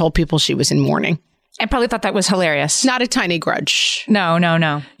dress and told people she was in mourning. I probably thought that was hilarious. Not a tiny grudge.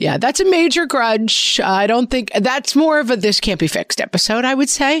 No. Yeah, that's a major grudge. I don't think that's more of a this can't be fixed episode, I would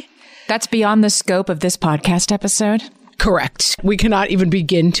say. That's beyond the scope of this podcast episode. Correct. We cannot even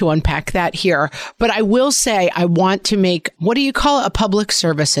begin to unpack that here. But I will say I want to make, what do you call it? A public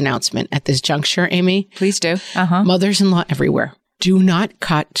service announcement at this juncture, Amy? Please do. Mothers-in-law everywhere. Do not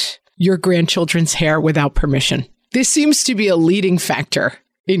cut your grandchildren's hair without permission. This seems to be a leading factor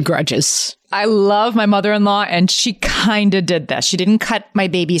in grudges. I love my mother-in-law, and she kind of did this. She didn't cut my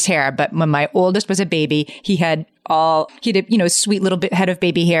baby's hair, but when my oldest was a baby, he had a sweet little head of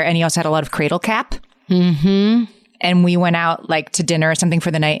baby hair, and he also had a lot of cradle cap. Mm-hmm. And we went out like to dinner or something for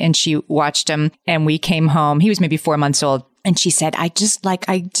the night, and she watched him, and we came home. He was maybe 4 months old. And she said, I just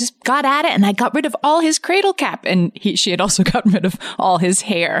got at it and I got rid of all his cradle cap. And she had also gotten rid of all his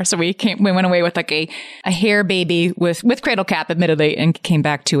hair. So we went away with like a hair baby with cradle cap, admittedly, and came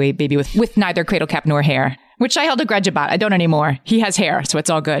back to a baby with neither cradle cap nor hair, which I held a grudge about. I don't anymore. He has hair, so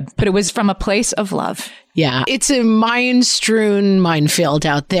it's all good. But it was from a place of love. Yeah, it's a mine-strewn minefield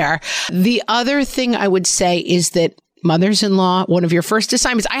out there. The other thing I would say is that mothers-in-law, one of your first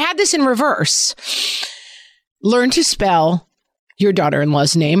assignments, I had this in reverse. Learn to spell your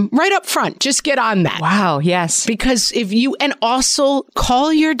daughter-in-law's name right up front. Just get on that. Wow, yes. Because and also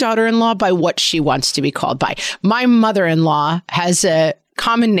call your daughter-in-law by what she wants to be called by. My mother-in-law has a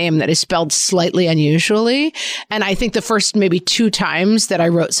common name that is spelled slightly unusually. And I think the first maybe 2 times that I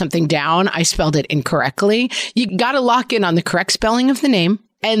wrote something down, I spelled it incorrectly. You got to lock in on the correct spelling of the name.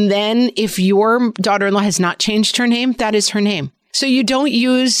 And then if your daughter-in-law has not changed her name, that is her name. So you don't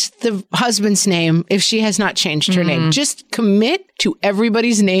use the husband's name if she has not changed her name. Just commit to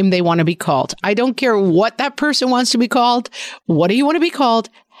everybody's name they want to be called. I don't care what that person wants to be called. What do you want to be called?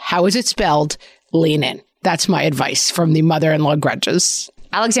 How is it spelled? Lean in. That's my advice from the mother-in-law grudges.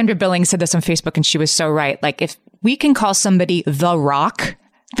 Alexandra Billings said this on Facebook, and she was so right. Like, if we can call somebody The Rock,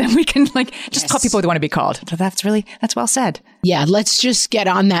 then we can just call people what they want to be called. So that's well said. Yeah, let's just get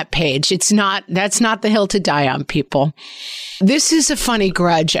on that page. That's not the hill to die on, people. This is a funny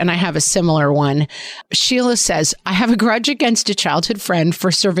grudge, and I have a similar one. Sheila says, I have a grudge against a childhood friend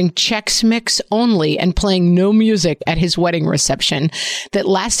for serving Chex Mix only and playing no music at his wedding reception that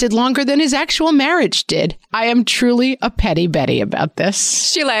lasted longer than his actual marriage did. I am truly a petty Betty about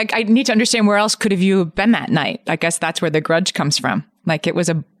this. Sheila, I need to understand where else could have you been that night? I guess that's where the grudge comes from. Like, it was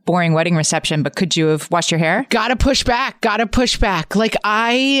a boring wedding reception, but could you have washed your hair? Gotta push back. Like,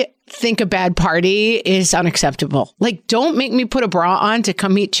 I think a bad party is unacceptable. Like, don't make me put a bra on to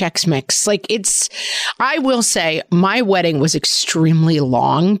come eat Chex Mix. I will say my wedding was extremely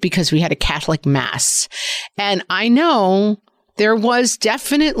long because we had a Catholic mass. And I know There was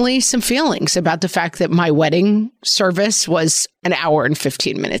definitely some feelings about the fact that my wedding service was an hour and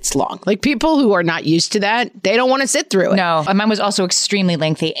 15 minutes long. Like people who are not used to that, they don't want to sit through it. No, mine was also extremely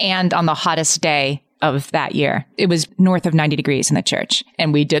lengthy and on the hottest day of that year. It was north of 90 degrees in the church.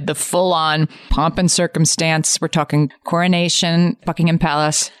 And we did the full-on pomp and circumstance. We're talking coronation, Buckingham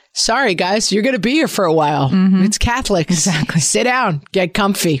Palace. Sorry, guys, you're going to be here for a while. It's Catholic. Exactly. Sit down, get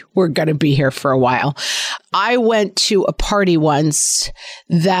comfy. We're going to be here for a while. I went to a party once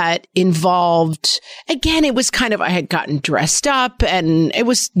that involved, again, it was kind of, I had gotten dressed up and it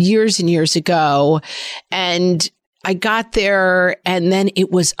was years and years ago. And I got there and then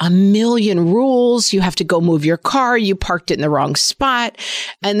it was a million rules. You have to go move your car. You parked it in the wrong spot.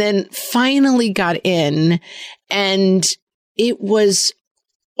 And then finally got in and it was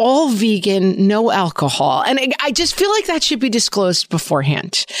all vegan, no alcohol. And I just feel like that should be disclosed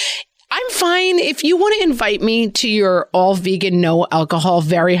beforehand. I'm fine if you want to invite me to your all vegan, no alcohol,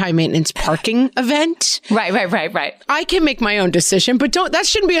 very high maintenance parking event. Right. I can make my own decision, but that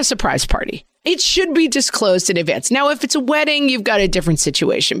shouldn't be a surprise party. It should be disclosed in advance. Now, if it's a wedding, you've got a different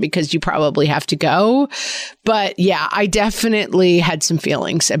situation because you probably have to go. But yeah, I definitely had some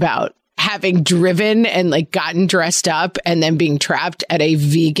feelings about having driven and like gotten dressed up and then being trapped at a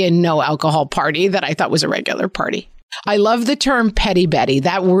vegan, no alcohol party that I thought was a regular party. I love the term petty Betty.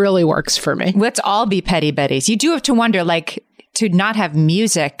 That really works for me. Let's all be petty Bettys. You do have to wonder, like, to not have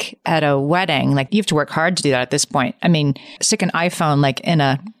music at a wedding, like you have to work hard to do that at this point. I mean, stick an iPhone like in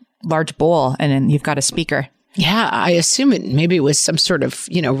a large bowl and then you've got a speaker. Yeah, I assume maybe it was some sort of,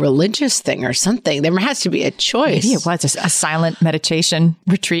 religious thing or something. There has to be a choice. Maybe it was a silent meditation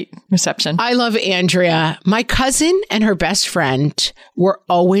retreat reception. I love Andrea. My cousin and her best friend were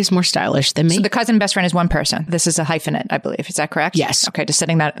always more stylish than me. So the cousin best friend is one person. This is a hyphenate, I believe. Is that correct? Yes. Okay, just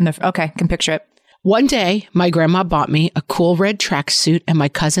setting that in the... Okay, can picture it. One day, my grandma bought me a cool red tracksuit and my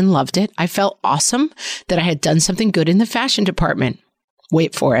cousin loved it. I felt awesome that I had done something good in the fashion department.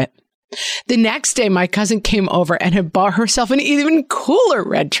 Wait for it. The next day, my cousin came over and had bought herself an even cooler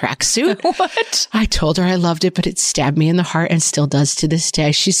red tracksuit. What? I told her I loved it, but it stabbed me in the heart and still does to this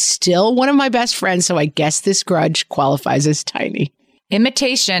day. She's still one of my best friends, so I guess this grudge qualifies as tiny.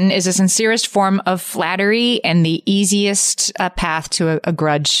 Imitation is the sincerest form of flattery and the easiest path to a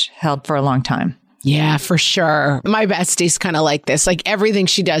grudge held for a long time. Yeah, for sure. My bestie's kind of like this. Like everything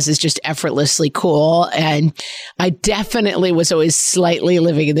she does is just effortlessly cool. And I definitely was always slightly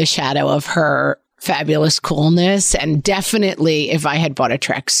living in the shadow of her fabulous coolness. And definitely if I had bought a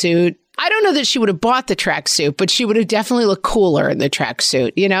tracksuit, I don't know that she would have bought the tracksuit, but she would have definitely looked cooler in the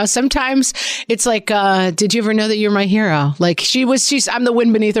tracksuit. Sometimes it's like, did you ever know that you're my hero? Like I'm the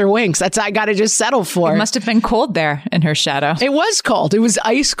wind beneath her wings. I got to just settle for. It must have been cold there in her shadow. It was cold. It was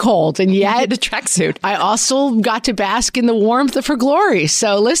ice cold. And yet the tracksuit. I also got to bask in the warmth of her glory.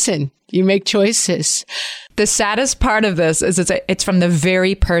 So listen, you make choices. The saddest part of this is it's from the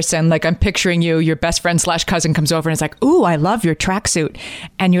very person, like I'm picturing you, your best friend / cousin comes over and is like, ooh, I love your tracksuit.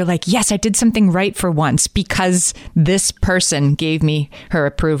 And you're like, yes, I did something right for once because this person gave me her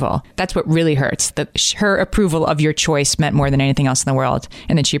approval. That's what really hurts. That her approval of your choice meant more than anything else in the world.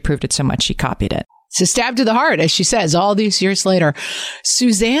 And then she approved it so much, she copied it. It's a stab to the heart, as she says, all these years later.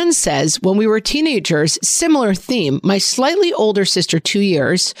 Suzanne says, when we were teenagers, similar theme, my slightly older sister, 2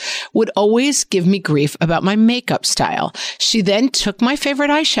 years, would always give me grief about my makeup style. She then took my favorite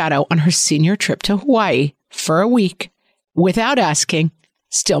eyeshadow on her senior trip to Hawaii for a week without asking.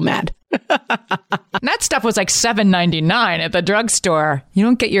 Still mad. That stuff was like $7.99 at the drugstore. You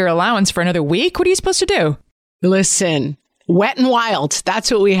don't get your allowance for another week? What are you supposed to do? Listen. Wet and wild.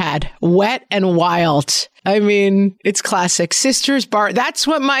 That's what we had. Wet and wild. I mean, it's classic. Sisters bar. That's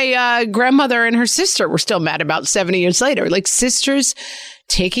what my grandmother and her sister were still mad about 70 years later. Like sisters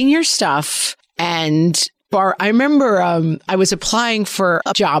taking your stuff and bar. I remember I was applying for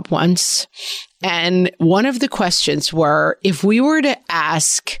a job once. And one of the questions were, if we were to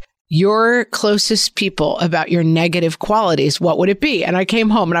ask your closest people about your negative qualities, what would it be? And I came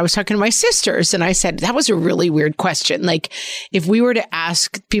home and I was talking to my sisters and I said, that was a really weird question. Like, if we were to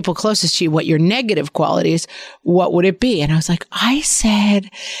ask people closest to you what your negative qualities, what would it be? And I was like, I said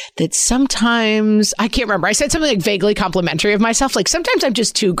that sometimes, I can't remember. I said something like vaguely complimentary of myself. Like sometimes I'm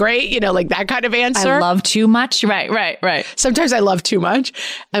just too great, like that kind of answer. I love too much. Right. Sometimes I love too much.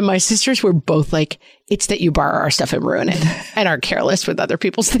 And my sisters were both like, it's that you borrow our stuff and ruin it and are careless with other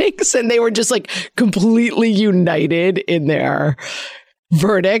people's things. And they were just like completely united in their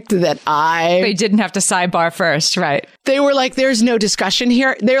verdict that They didn't have to sidebar first, right? They were like, there's no discussion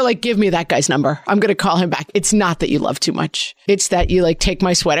here. They're like, give me that guy's number. I'm going to call him back. It's not that you love too much. It's that you like take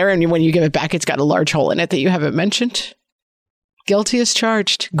my sweater and when you give it back, it's got a large hole in it that you haven't mentioned. Guilty as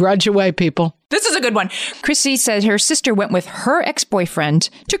charged. Grudge away, people. This is a good one. Chrissy says her sister went with her ex-boyfriend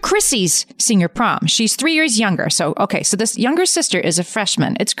to Chrissy's senior prom. She's 3 years younger. So this younger sister is a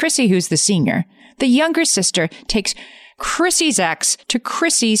freshman. It's Chrissy who's the senior. The younger sister takes Chrissy's ex to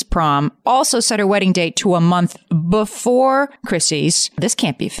Chrissy's prom, also set her wedding date to a month before Chrissy's. This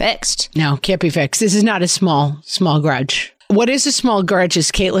can't be fixed. No, can't be fixed. This is not a small grudge. What is a small grudge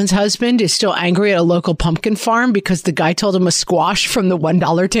is Caitlin's husband is still angry at a local pumpkin farm because the guy told him a squash from the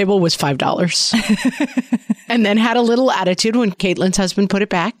 $1 table was $5. And then had a little attitude when Caitlin's husband put it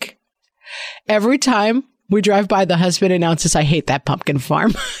back. Every time we drive by, the husband announces, I hate that pumpkin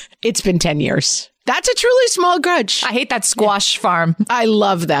farm. It's been 10 years. That's a truly small grudge. I hate that squash farm. I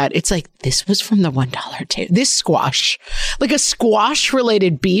love that. It's like, this was from the $1 table. This squash, like a squash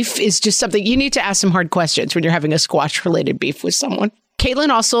related beef is just something you need to ask some hard questions when you're having a squash related beef with someone. Caitlin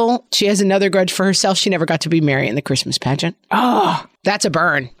also, she has another grudge for herself. She never got to be Mary in the Christmas pageant. Oh, that's a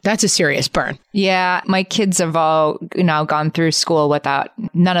burn. That's a serious burn. Yeah. My kids have all now gone through school without,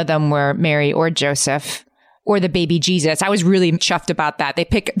 none of them were Mary or Joseph. Or the baby Jesus. I was really chuffed about that.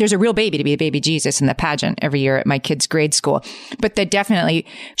 There's a real baby to be a baby Jesus in the pageant every year at my kids' grade school. But they definitely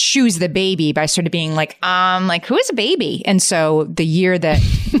choose the baby by sort of being like, who is a baby? And so the year that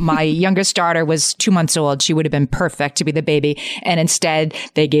my youngest daughter was 2 months old, she would have been perfect to be the baby. And instead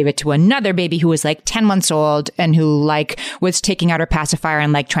they gave it to another baby who was like 10 months old and who was taking out her pacifier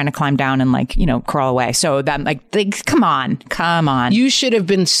and trying to climb down and crawl away. So that come on. You should have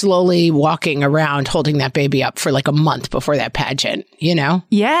been slowly walking around holding that baby up for a month before that pageant, you know?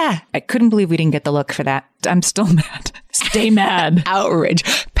 Yeah. I couldn't believe we didn't get the look for that. I'm still mad. Stay mad.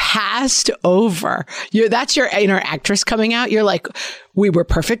 Outrage. Passed over. That's your inner actress coming out. You're like, we were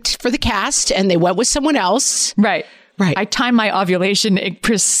perfect for the cast and they went with someone else. Right. I timed my ovulation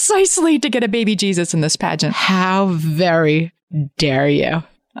precisely to get a baby Jesus in this pageant. How very dare you?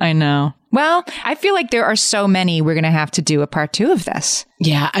 I know. Well, I feel like there are so many we're going to have to do a part 2 of this.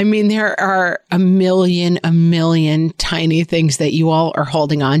 Yeah. I mean, there are a million tiny things that you all are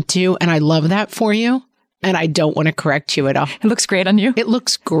holding on to. And I love that for you. And I don't want to correct you at all. It looks great on you. It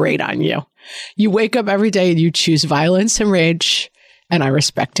looks great on you. You wake up every day and you choose violence and rage. And I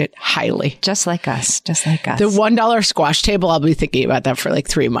respect it highly. Just like us. The $1 squash table, I'll be thinking about that for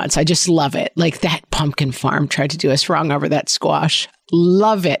 3 months. I just love it. That pumpkin farm tried to do us wrong over that squash.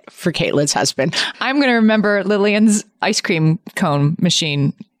 Love it for Caitlin's husband. I'm going to remember Lillian's ice cream cone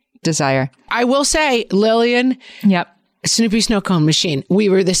machine desire. I will say, Lillian. Yep. Snoopy snow cone machine. We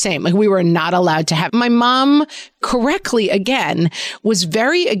were the same. We were not allowed to have. My mom, correctly again, was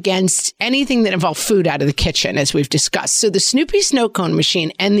very against anything that involved food out of the kitchen, as we've discussed. So the Snoopy snow cone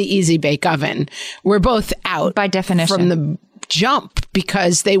machine and the Easy Bake Oven were both out by definition from the jump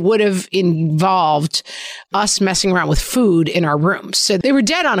because they would have involved us messing around with food in our rooms. So they were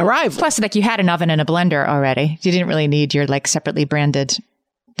dead on arrival. Plus, you had an oven and a blender already. You didn't really need your separately branded.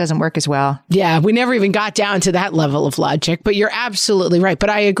 Doesn't work as well. Yeah, we never even got down to that level of logic, but you're absolutely right. But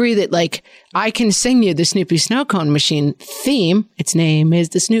I agree that I can sing you the Snoopy Snow Cone Machine theme. Its name is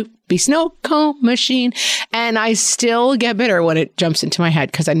the Snoopy Snow Cone Machine. And I still get bitter when it jumps into my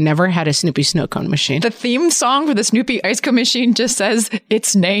head because I never had a Snoopy Snow Cone Machine. The theme song for the Snoopy Ice Cone Machine just says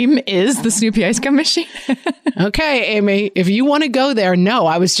its name is the Snoopy Ice Cone Machine. Okay, Amy, if you want to go there, no,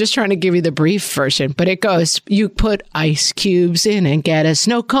 I was just trying to give you the brief version, but it goes, you put ice cubes in and get a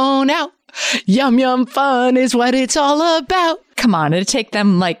snow cone out. Yum, yum, fun is what it's all about. Come on, it'd take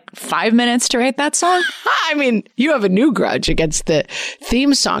them 5 minutes to write that song? I mean, you have a new grudge against the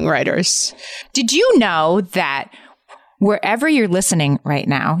theme songwriters. Did you know that wherever you're listening right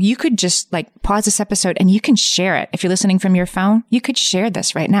now, you could just pause this episode and you can share it. If you're listening from your phone, you could share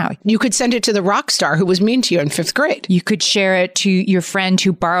this right now. You could send it to the rock star who was mean to you in 5th grade. You could share it to your friend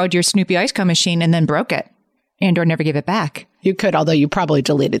who borrowed your Snoopy Ice Cone Machine and then broke it and or never gave it back. You could, although you probably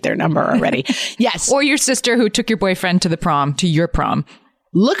deleted their number already. Yes. Or your sister who took your boyfriend to your prom.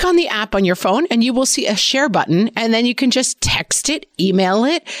 Look on the app on your phone and you will see a share button, and then you can just text it, email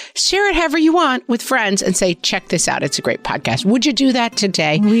it, share it however you want with friends and say, check this out. It's a great podcast. Would you do that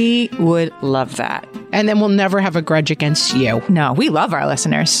today? We would love that. And then we'll never have a grudge against you. No, we love our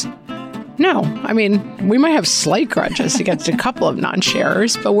listeners. No, I mean, we might have slight grudges against a couple of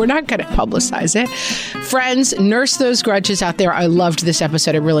non-sharers, but we're not going to publicize it. Friends, nurse those grudges out there. I loved this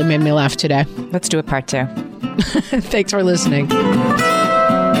episode. It really made me laugh today. Let's do a part 2. Thanks for listening.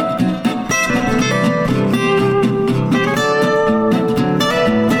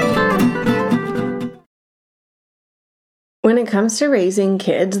 When it comes to raising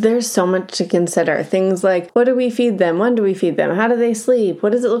kids, there's so much to consider. Things like, what do we feed them? When do we feed them? How do they sleep?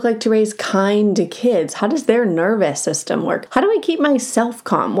 What does it look like to raise kind kids? How does their nervous system work? How do I keep myself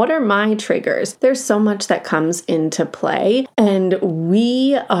calm? What are my triggers? There's so much that comes into play, and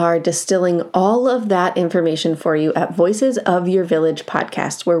we are distilling all of that information for you at Voices of Your Village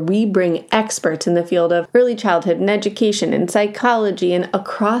podcast, where we bring experts in the field of early childhood and education and psychology and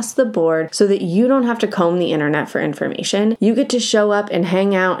across the board so that you don't have to comb the internet for information. You get to show up and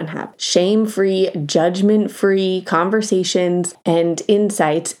hang out and have shame-free, judgment-free conversations and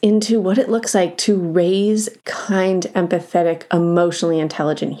insights into what it looks like to raise kind, empathetic, emotionally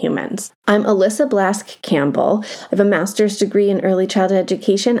intelligent humans. I'm Alyssa Blask Campbell. I have a master's degree in early childhood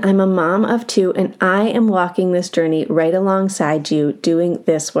education. I'm a mom of 2, and I am walking this journey right alongside you doing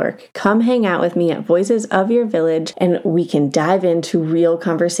this work. Come hang out with me at Voices of Your Village, and we can dive into real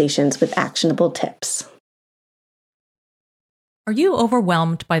conversations with actionable tips. Are you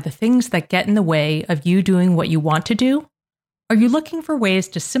overwhelmed by the things that get in the way of you doing what you want to do? Are you looking for ways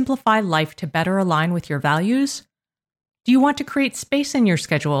to simplify life to better align with your values? Do you want to create space in your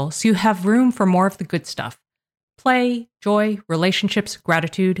schedule so you have room for more of the good stuff? Play, joy, relationships,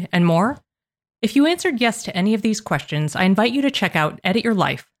 gratitude, and more? If you answered yes to any of these questions, I invite you to check out Edit Your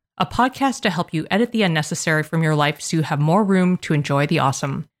Life, a podcast to help you edit the unnecessary from your life so you have more room to enjoy the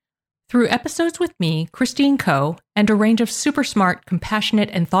awesome. Through episodes with me, Christine Coe, and a range of super smart, compassionate,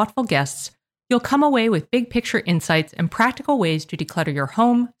 and thoughtful guests, you'll come away with big picture insights and practical ways to declutter your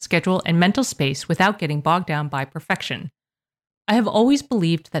home, schedule, and mental space without getting bogged down by perfection. I have always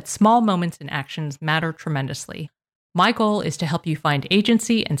believed that small moments and actions matter tremendously. My goal is to help you find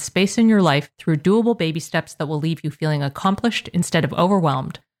agency and space in your life through doable baby steps that will leave you feeling accomplished instead of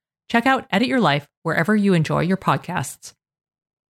overwhelmed. Check out Edit Your Life wherever you enjoy your podcasts.